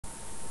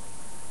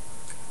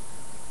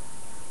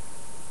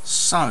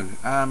So,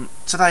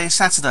 today is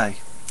Saturday,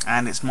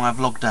 and it's my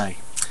vlog day.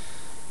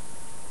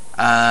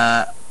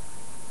 Uh,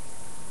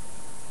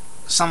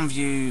 some of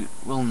you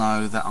will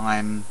know that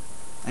I'm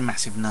a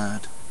massive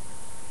nerd.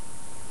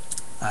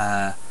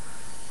 My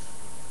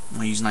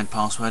username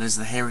password is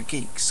the Hairy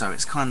Geek, so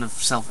it's kind of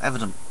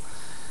self-evident.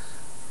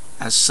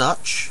 As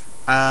such,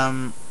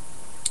 I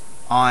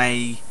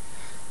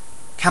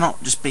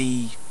cannot just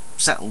be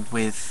settled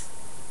with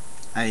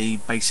a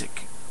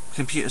basic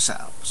computer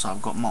setup, so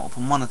I've got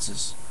multiple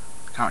monitors.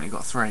 Currently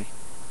got 3.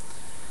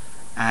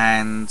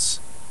 And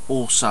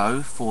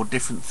also, for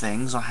different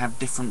things, I have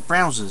different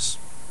browsers,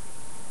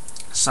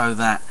 so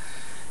that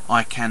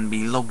I can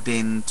be logged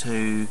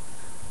into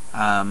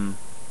 2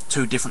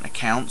 different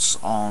accounts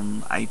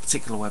on a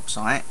particular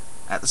website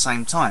at the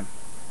same time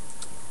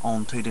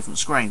on 2 different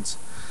screens.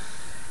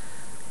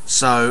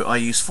 So I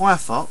use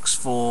Firefox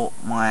for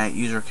my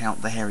user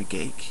account, the Hairy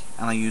Geek,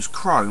 and I use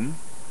Chrome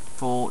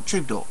for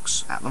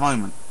tubedorks at the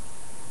moment.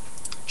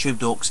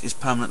 Tubedorks is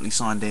permanently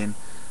signed in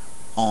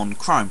on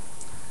Chrome,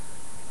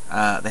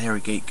 the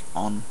Hairy Geek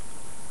on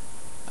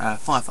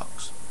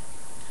Firefox.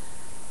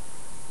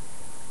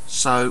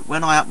 So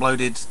when I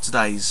uploaded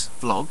today's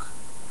vlog,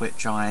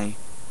 which I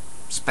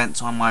spent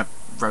time, I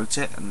wrote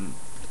it, and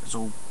it was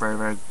all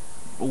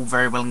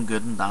very well and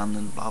good and done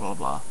and blah blah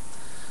blah,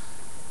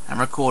 and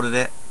recorded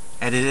it,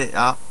 edited it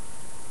up,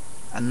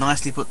 a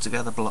nicely put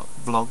together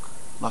vlog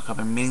like I've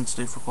been meaning to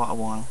do for quite a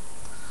while,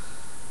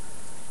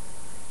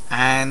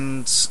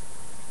 and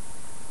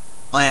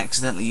I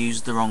accidentally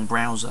used the wrong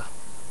browser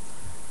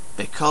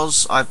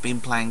because I've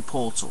been playing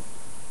Portal.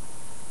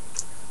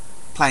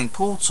 Playing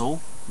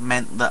Portal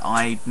meant that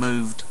I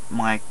moved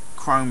my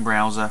Chrome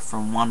browser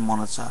from one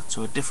monitor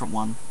to a different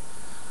one,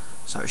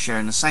 so it's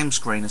sharing the same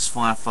screen as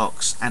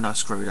Firefox, and I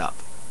screwed up.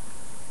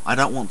 I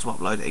don't want to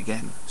upload it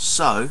again,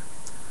 so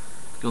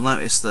you'll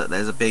notice that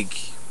there's a big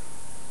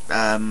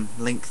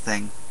link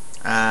thing.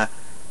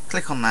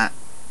 Click on that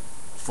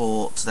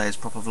for today's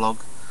proper vlog,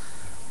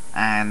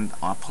 and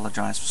I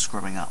apologise for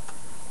screwing up.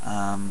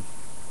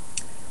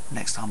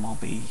 Next time I'll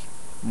be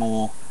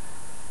more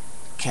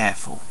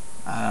careful.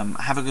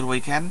 Have a good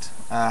weekend,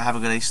 have a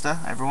good Easter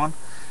everyone,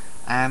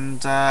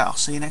 and I'll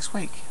see you next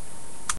week.